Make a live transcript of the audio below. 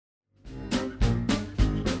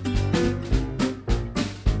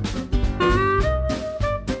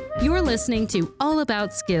listening to All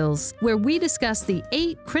About Skills, where we discuss the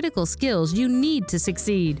 8 critical skills you need to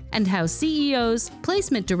succeed and how CEOs,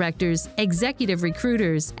 placement directors, executive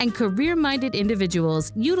recruiters, and career-minded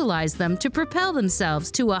individuals utilize them to propel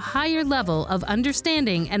themselves to a higher level of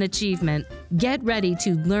understanding and achievement. Get ready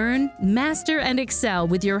to learn, master, and excel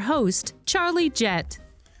with your host, Charlie Jett.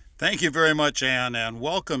 Thank you very much, Ann, and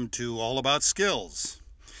welcome to All About Skills.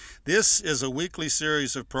 This is a weekly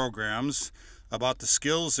series of programs about the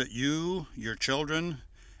skills that you, your children,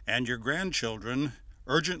 and your grandchildren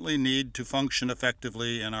urgently need to function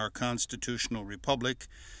effectively in our constitutional republic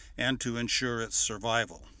and to ensure its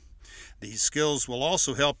survival. These skills will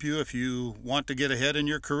also help you if you want to get ahead in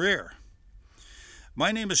your career.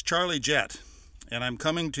 My name is Charlie Jett, and I'm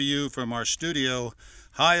coming to you from our studio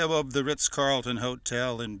high above the Ritz-Carlton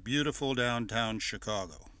Hotel in beautiful downtown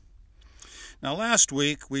Chicago. Now, last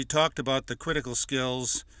week we talked about the critical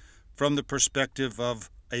skills from the perspective of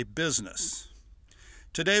a business.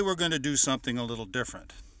 Today we're going to do something a little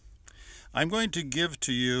different. I'm going to give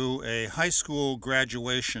to you a high school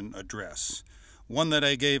graduation address, one that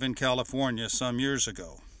I gave in California some years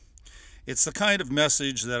ago. It's the kind of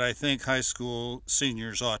message that I think high school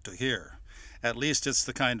seniors ought to hear. At least it's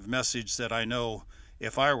the kind of message that I know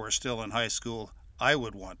if I were still in high school, I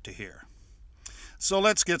would want to hear. So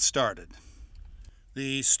let's get started.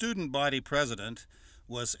 The student body president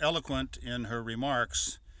was eloquent in her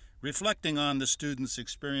remarks, reflecting on the students'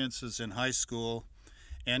 experiences in high school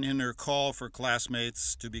and in her call for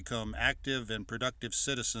classmates to become active and productive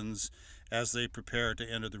citizens as they prepare to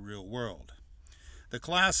enter the real world. The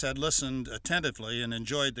class had listened attentively and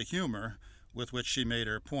enjoyed the humor with which she made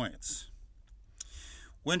her points.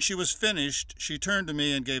 When she was finished, she turned to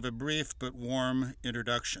me and gave a brief but warm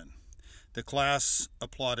introduction. The class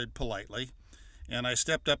applauded politely, and I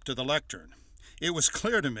stepped up to the lectern. It was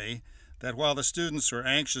clear to me that while the students were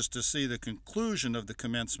anxious to see the conclusion of the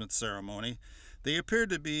commencement ceremony, they appeared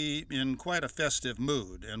to be in quite a festive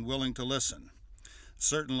mood and willing to listen.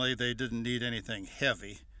 Certainly they didn't need anything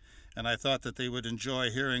heavy, and I thought that they would enjoy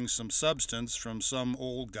hearing some substance from some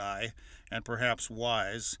old guy, and perhaps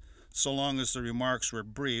wise, so long as the remarks were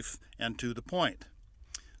brief and to the point.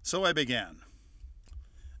 So I began.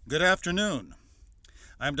 Good afternoon.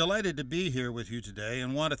 I'm delighted to be here with you today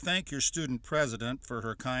and want to thank your student president for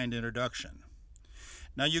her kind introduction.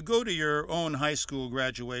 Now, you go to your own high school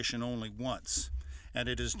graduation only once, and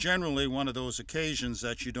it is generally one of those occasions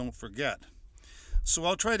that you don't forget. So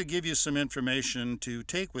I'll try to give you some information to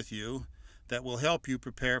take with you that will help you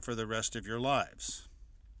prepare for the rest of your lives.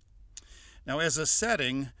 Now, as a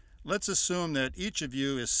setting, let's assume that each of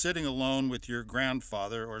you is sitting alone with your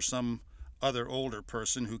grandfather or some other older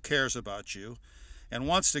person who cares about you and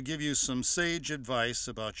wants to give you some sage advice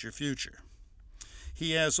about your future.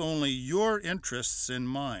 He has only your interests in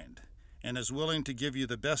mind and is willing to give you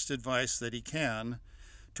the best advice that he can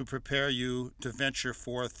to prepare you to venture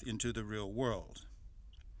forth into the real world.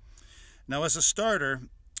 Now, as a starter,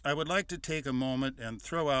 I would like to take a moment and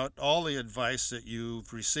throw out all the advice that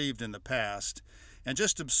you've received in the past and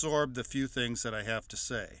just absorb the few things that I have to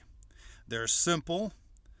say. They're simple,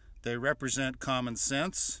 they represent common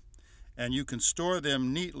sense, and you can store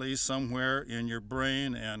them neatly somewhere in your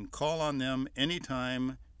brain and call on them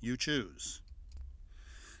anytime you choose.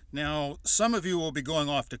 Now, some of you will be going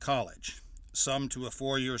off to college, some to a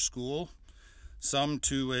 4-year school, some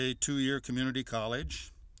to a 2-year community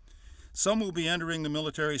college. Some will be entering the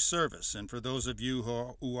military service, and for those of you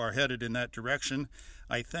who are headed in that direction,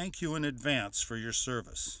 I thank you in advance for your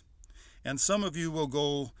service. And some of you will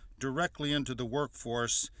go directly into the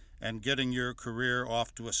workforce and getting your career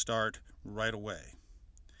off to a start right away.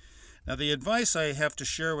 Now, the advice I have to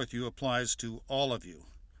share with you applies to all of you,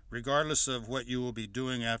 regardless of what you will be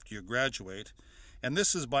doing after you graduate, and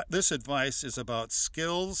this advice is about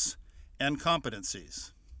skills and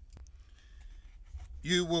competencies.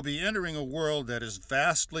 You will be entering a world that is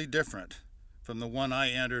vastly different from the one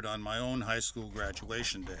I entered on my own high school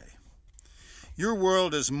graduation day. Your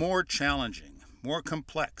world is more challenging, more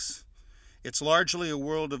complex. It's largely a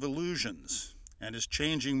world of illusions and is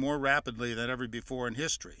changing more rapidly than ever before in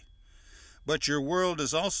history. But your world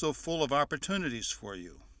is also full of opportunities for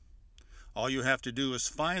you. All you have to do is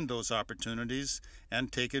find those opportunities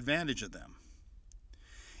and take advantage of them.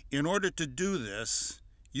 In order to do this,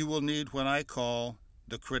 you will need what I call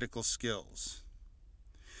the critical skills.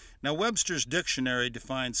 Now, Webster's dictionary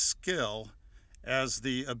defines skill as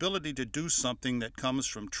the ability to do something that comes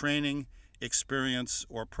from training, experience,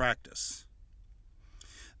 or practice.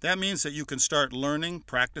 That means that you can start learning,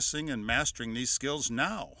 practicing, and mastering these skills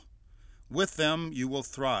now. With them, you will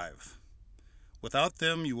thrive. Without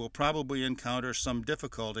them, you will probably encounter some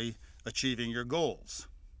difficulty achieving your goals.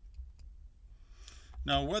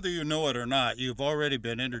 Now, whether you know it or not, you've already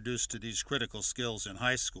been introduced to these critical skills in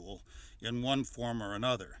high school in one form or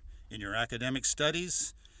another, in your academic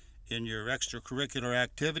studies, in your extracurricular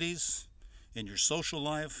activities, in your social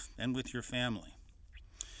life, and with your family.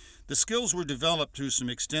 The skills were developed through some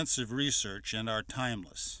extensive research and are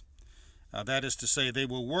timeless. That is to say, they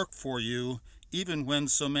will work for you even when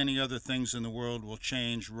so many other things in the world will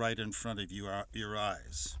change right in front of your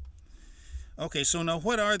eyes. Okay, so now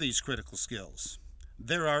what are these critical skills?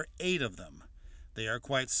 There are 8 of them. They are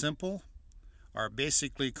quite simple, are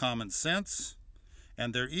basically common sense,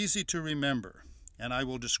 and they're easy to remember, and I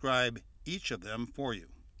will describe each of them for you.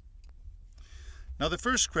 Now, the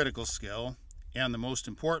first critical skill, and the most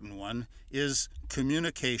important one, is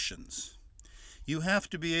communications. You have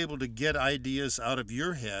to be able to get ideas out of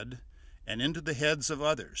your head and into the heads of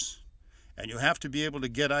others, and you have to be able to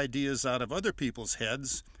get ideas out of other people's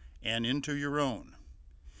heads and into your own.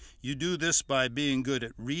 You do this by being good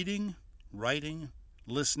at reading, writing,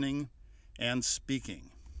 listening, and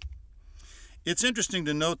speaking. It's interesting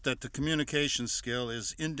to note that the communication skill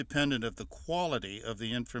is independent of the quality of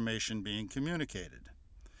the information being communicated.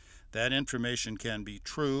 That information can be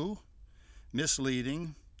true,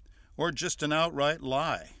 misleading, or just an outright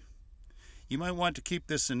lie. You might want to keep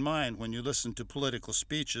this in mind when you listen to political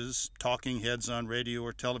speeches, talking heads on radio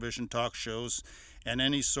or television talk shows, and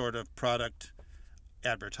any sort of product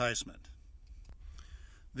advertisement.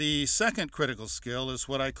 The second critical skill is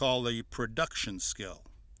what I call the production skill.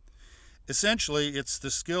 Essentially, it's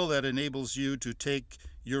the skill that enables you to take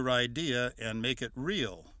your idea and make it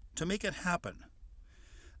real, to make it happen.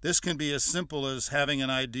 This can be as simple as having an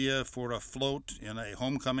idea for a float in a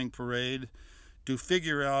homecoming parade, to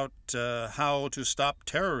figure out how to stop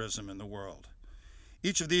terrorism in the world.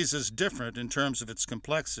 Each of these is different in terms of its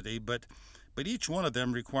complexity, but each one of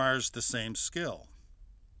them requires the same skill.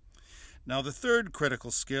 Now, the third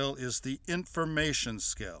critical skill is the information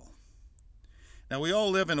skill. Now, we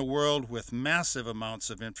all live in a world with massive amounts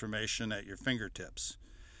of information at your fingertips,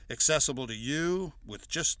 accessible to you with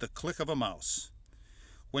just the click of a mouse.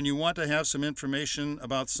 When you want to have some information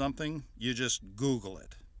about something, you just Google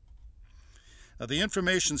it. Now, the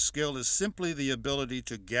information skill is simply the ability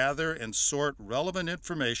to gather and sort relevant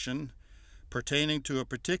information pertaining to a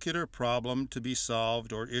particular problem to be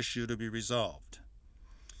solved or issue to be resolved.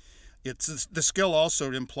 The skill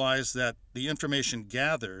also implies that the information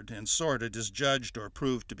gathered and sorted is judged or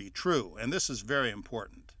proved to be true, and this is very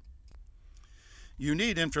important. You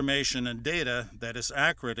need information and data that is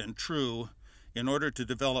accurate and true in order to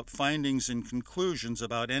develop findings and conclusions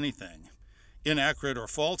about anything. Inaccurate or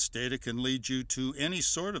false data can lead you to any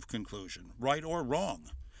sort of conclusion, right or wrong,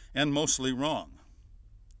 and mostly wrong.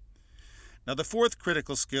 Now, the fourth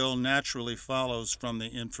critical skill naturally follows from the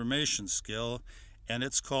information skill, and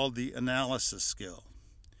it's called the analysis skill.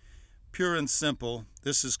 Pure and simple,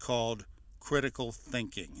 this is called critical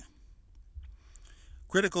thinking.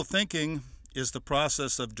 Critical thinking is the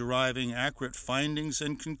process of deriving accurate findings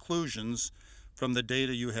and conclusions from the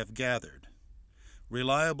data you have gathered.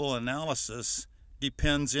 Reliable analysis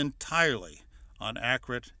depends entirely on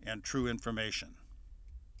accurate and true information.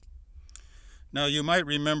 Now, you might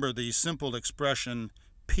remember the simple expression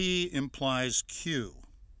P implies Q.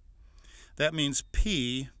 That means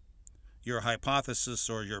P, your hypothesis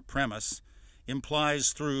or your premise,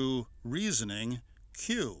 implies through reasoning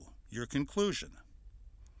Q, your conclusion.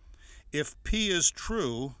 If P is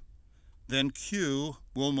true, then Q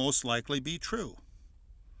will most likely be true.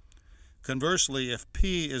 Conversely, if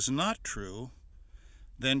P is not true,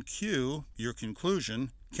 then Q, your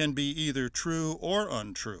conclusion, can be either true or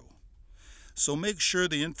untrue. So make sure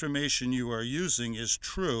the information you are using is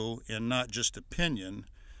true and not just opinion,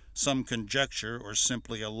 some conjecture, or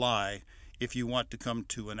simply a lie if you want to come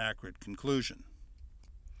to an accurate conclusion.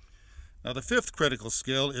 Now, the fifth critical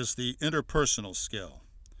skill is the interpersonal skill.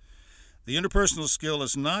 The interpersonal skill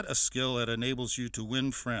is not a skill that enables you to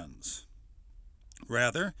win friends.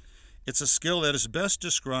 Rather, it's a skill that is best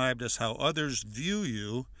described as how others view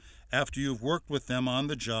you after you've worked with them on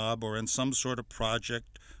the job or in some sort of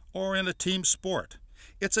project or in a team sport.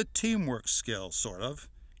 It's a teamwork skill, sort of.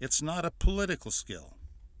 It's not a political skill.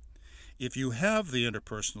 If you have the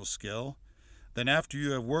interpersonal skill, then after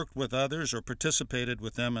you have worked with others or participated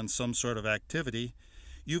with them in some sort of activity,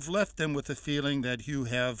 you've left them with the feeling that you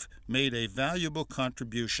have made a valuable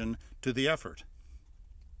contribution to the effort.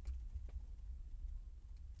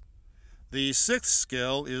 The sixth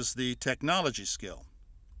skill is the technology skill.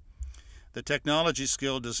 The technology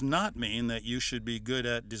skill does not mean that you should be good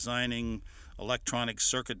at designing electronic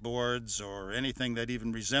circuit boards or anything that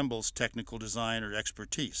even resembles technical design or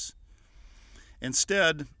expertise.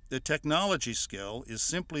 Instead, the technology skill is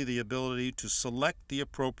simply the ability to select the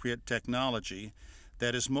appropriate technology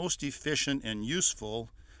that is most efficient and useful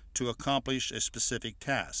to accomplish a specific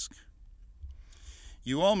task.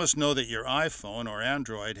 You all must know that your iPhone or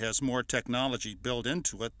Android has more technology built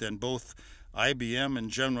into it than both IBM and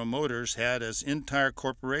General Motors had as entire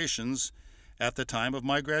corporations at the time of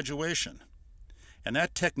my graduation. And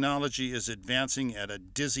that technology is advancing at a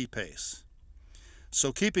dizzy pace.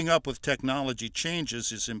 So keeping up with technology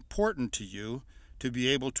changes is important to you to be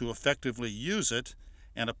able to effectively use it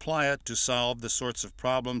and apply it to solve the sorts of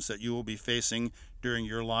problems that you will be facing during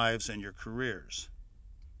your lives and your careers.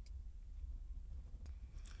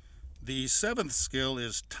 The seventh skill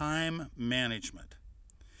is time management.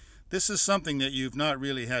 This is something that you've not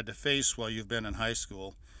really had to face while you've been in high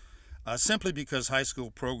school, simply because high school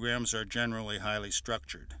programs are generally highly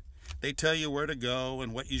structured. They tell you where to go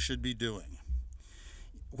and what you should be doing.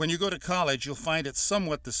 When you go to college, you'll find it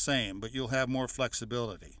somewhat the same, but you'll have more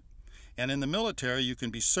flexibility. And in the military, you can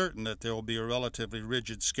be certain that there will be a relatively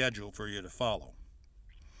rigid schedule for you to follow.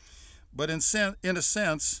 But in a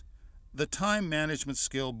sense, the time management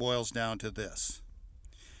skill boils down to this.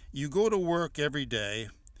 You go to work every day,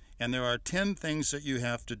 and there are 10 things that you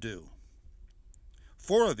have to do.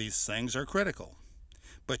 4 of these things are critical,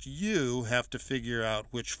 but you have to figure out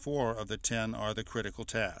which 4 of the 10 are the critical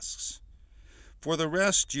tasks. For the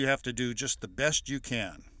rest, you have to do just the best you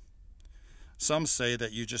can. Some say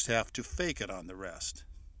that you just have to fake it on the rest.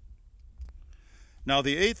 Now,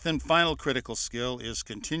 the 8th and final critical skill is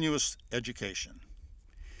continuous education.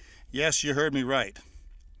 Yes, you heard me right.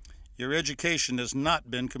 Your education has not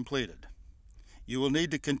been completed. You will need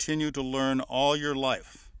to continue to learn all your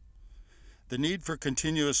life. The need for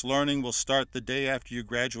continuous learning will start the day after you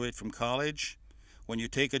graduate from college, when you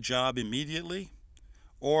take a job immediately,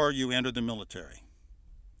 or you enter the military.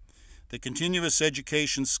 The continuous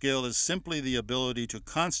education skill is simply the ability to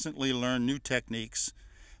constantly learn new techniques,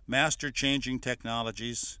 master changing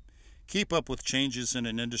technologies, keep up with changes in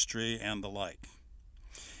an industry, and the like.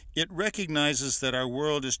 It recognizes that our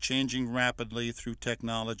world is changing rapidly through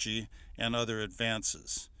technology and other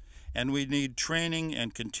advances, and we need training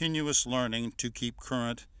and continuous learning to keep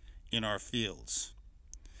current in our fields.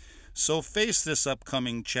 So face this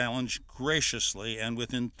upcoming challenge graciously and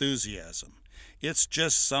with enthusiasm. It's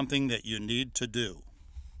just something that you need to do.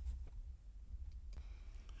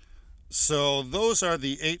 So those are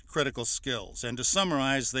the 8 critical skills, and to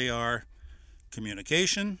summarize, they are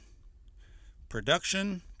communication,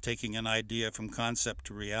 production, taking an idea from concept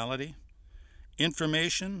to reality,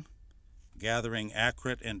 information, gathering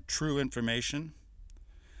accurate and true information,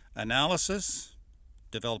 analysis,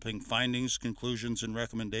 developing findings, conclusions, and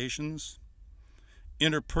recommendations,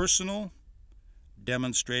 interpersonal,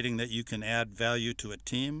 demonstrating that you can add value to a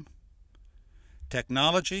team,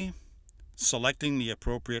 technology, selecting the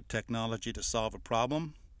appropriate technology to solve a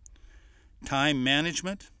problem, time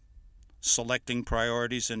management, selecting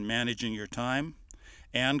priorities and managing your time,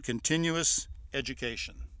 and continuous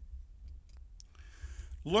education.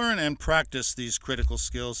 Learn and practice these critical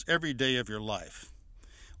skills every day of your life.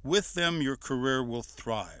 With them, your career will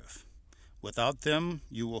thrive. Without them,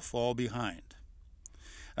 you will fall behind.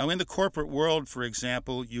 Now, in the corporate world, for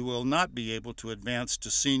example, you will not be able to advance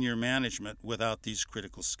to senior management without these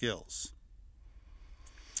critical skills.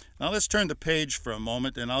 Now, let's turn the page for a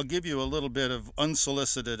moment, and I'll give you a little bit of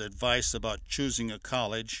unsolicited advice about choosing a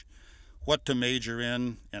college, what to major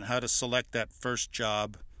in, and how to select that first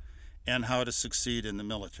job, and how to succeed in the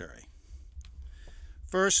military.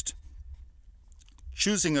 First,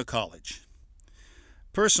 choosing a college.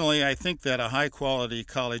 Personally, I think that a high-quality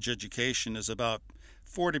college education is about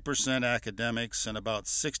 40% academics and about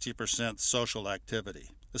 60% social activity,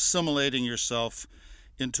 assimilating yourself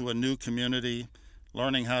into a new community,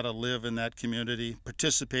 learning how to live in that community,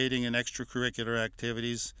 participating in extracurricular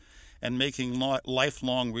activities, and making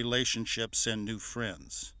lifelong relationships and new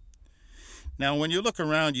friends. Now, when you look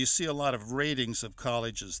around, you see a lot of ratings of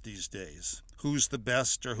colleges these days. Who's the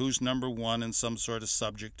best or who's number one in some sort of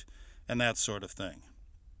subject and that sort of thing.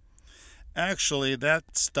 Actually,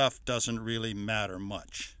 that stuff doesn't really matter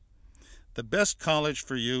much. The best college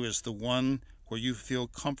for you is the one where you feel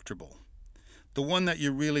comfortable, the one that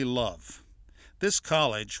you really love. This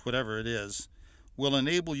college, whatever it is, will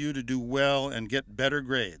enable you to do well and get better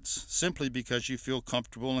grades simply because you feel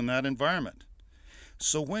comfortable in that environment.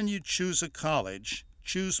 So when you choose a college,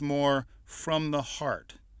 choose more from the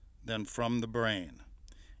heart than from the brain.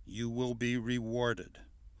 You will be rewarded.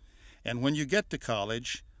 And when you get to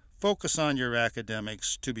college, focus on your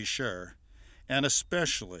academics to be sure, and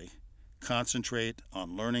especially concentrate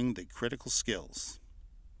on learning the critical skills.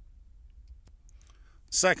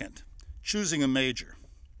 Second, choosing a major.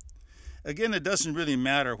 Again, it doesn't really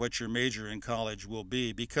matter what your major in college will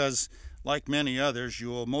be because, like many others, you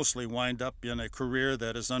will mostly wind up in a career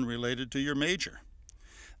that is unrelated to your major.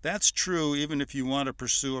 That's true even if you want to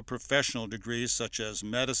pursue a professional degree such as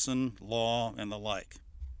medicine, law, and the like.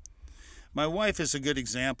 My wife is a good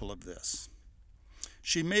example of this.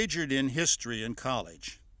 She majored in history in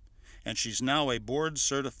college, and she's now a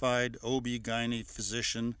board-certified OB/GYN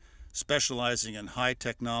physician specializing in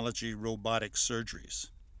high-technology robotic surgeries.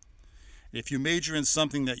 If you major in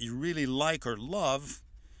something that you really like or love,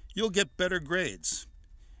 you'll get better grades.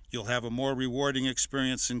 You'll have a more rewarding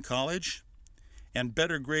experience in college, and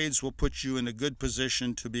better grades will put you in a good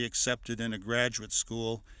position to be accepted in a graduate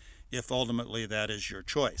school if ultimately that is your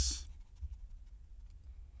choice.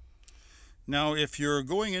 Now, if you're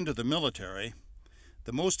going into the military,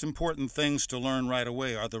 the most important things to learn right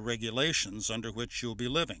away are the regulations under which you'll be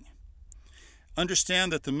living.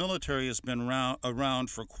 Understand that the military has been around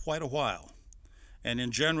for quite a while, and in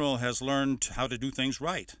general has learned how to do things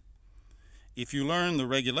right. If you learn the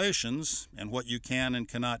regulations and what you can and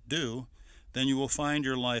cannot do, then you will find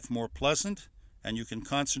your life more pleasant and you can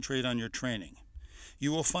concentrate on your training.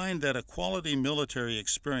 You will find that a quality military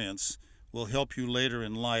experience will help you later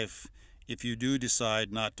in life if you do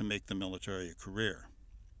decide not to make the military a career.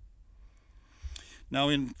 Now,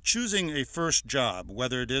 in choosing a first job,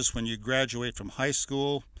 whether it is when you graduate from high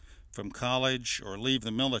school, from college, or leave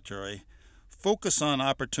the military, focus on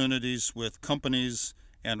opportunities with companies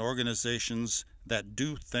and organizations that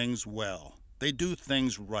do things well. They do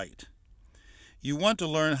things right. You want to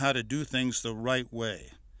learn how to do things the right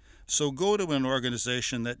way, so go to an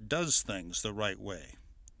organization that does things the right way.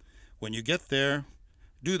 When you get there,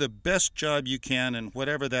 do the best job you can in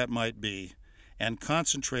whatever that might be, and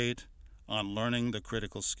concentrate on learning the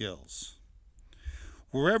critical skills.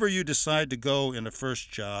 Wherever you decide to go in a first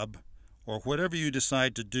job, or whatever you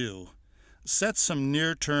decide to do, set some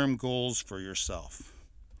near-term goals for yourself.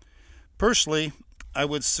 Personally, I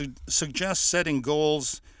would suggest setting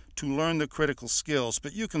goals to learn the critical skills,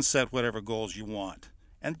 but you can set whatever goals you want,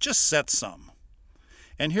 and just set some.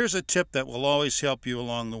 And here's a tip that will always help you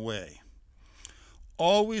along the way.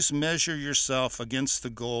 Always measure yourself against the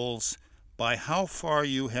goals by how far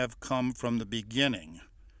you have come from the beginning,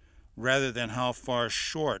 rather than how far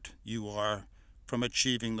short you are from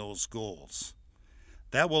achieving those goals.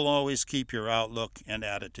 That will always keep your outlook and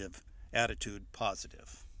attitude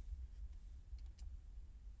positive.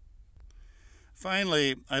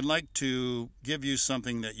 Finally, I'd like to give you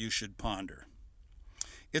something that you should ponder.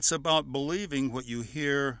 It's about believing what you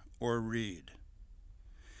hear or read.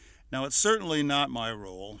 Now, it's certainly not my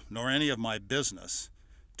role, nor any of my business,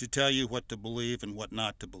 to tell you what to believe and what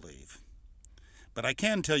not to believe. But I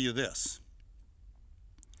can tell you this.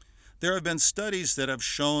 There have been studies that have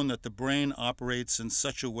shown that the brain operates in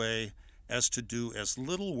such a way as to do as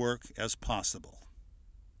little work as possible.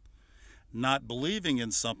 Not believing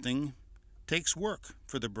in something takes work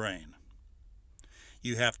for the brain.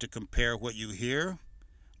 You have to compare what you hear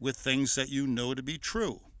with things that you know to be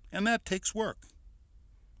true, and that takes work.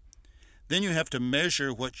 Then you have to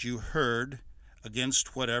measure what you heard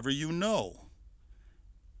against whatever you know.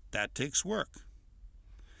 That takes work.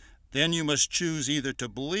 Then you must choose either to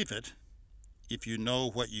believe it, if you know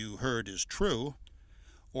what you heard is true,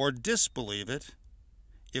 or disbelieve it,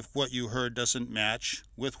 if what you heard doesn't match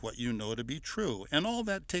with what you know to be true. And all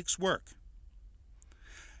that takes work.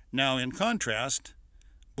 Now, in contrast,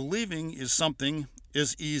 believing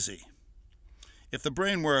is easy. If the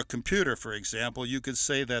brain were a computer, for example, you could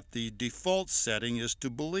say that the default setting is to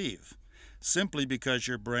believe, simply because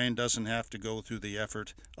your brain doesn't have to go through the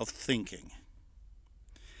effort of thinking.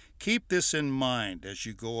 Keep this in mind as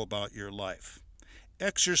you go about your life.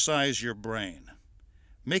 Exercise your brain.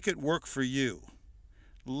 Make it work for you.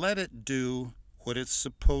 Let it do what it's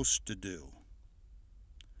supposed to do.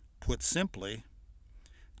 Put simply,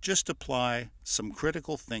 just apply some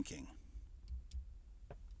critical thinking.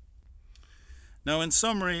 Now, in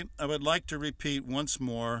summary, I would like to repeat once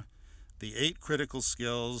more the 8 critical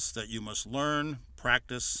skills that you must learn,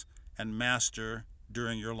 practice, and master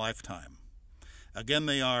during your lifetime. Again,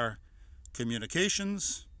 they are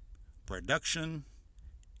communications, production,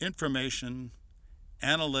 information,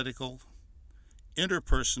 analytical,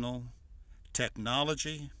 interpersonal,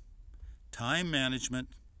 technology, time management,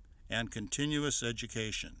 and continuous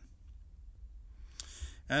education.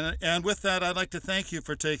 And with that, I'd like to thank you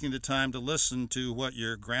for taking the time to listen to what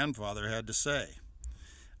your grandfather had to say.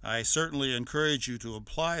 I certainly encourage you to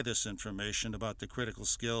apply this information about the critical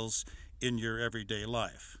skills in your everyday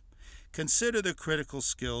life. Consider the critical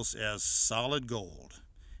skills as solid gold,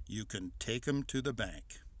 you can take them to the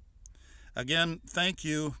bank. Again, thank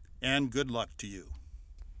you and good luck to you.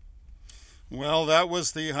 Well, that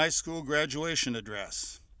was the high school graduation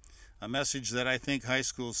address. A message that I think high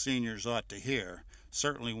school seniors ought to hear,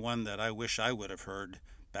 certainly one that I wish I would have heard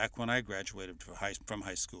back when I graduated from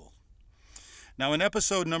high school. Now, in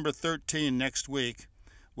episode number 13 next week,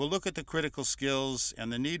 we'll look at the critical skills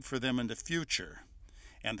and the need for them in the future,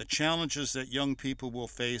 and the challenges that young people will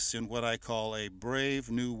face in what I call a brave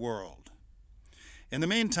new world. In the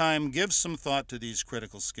meantime, give some thought to these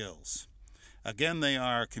critical skills. Again, they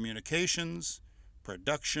are communications,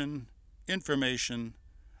 production, information,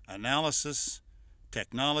 analysis,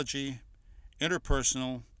 technology,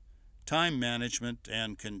 interpersonal, time management,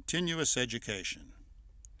 and continuous education.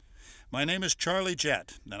 My name is Charlie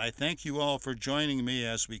Jett, and I thank you all for joining me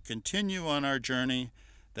as we continue on our journey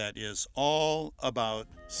that is all about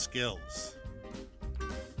skills.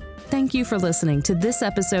 Thank you for listening to this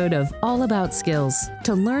episode of All About Skills.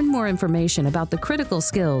 To learn more information about the critical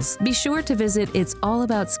skills, be sure to visit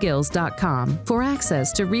itsallaboutsskills.com for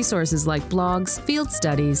access to resources like blogs, field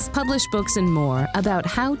studies, published books, and more about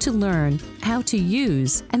how to learn, how to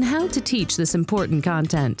use, and how to teach this important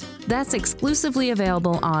content. That's exclusively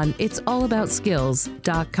available on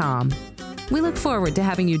itsallaboutsskills.com. We look forward to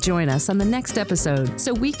having you join us on the next episode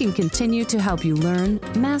so we can continue to help you learn,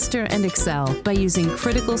 master, and excel by using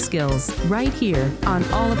critical skills right here on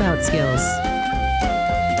All About Skills.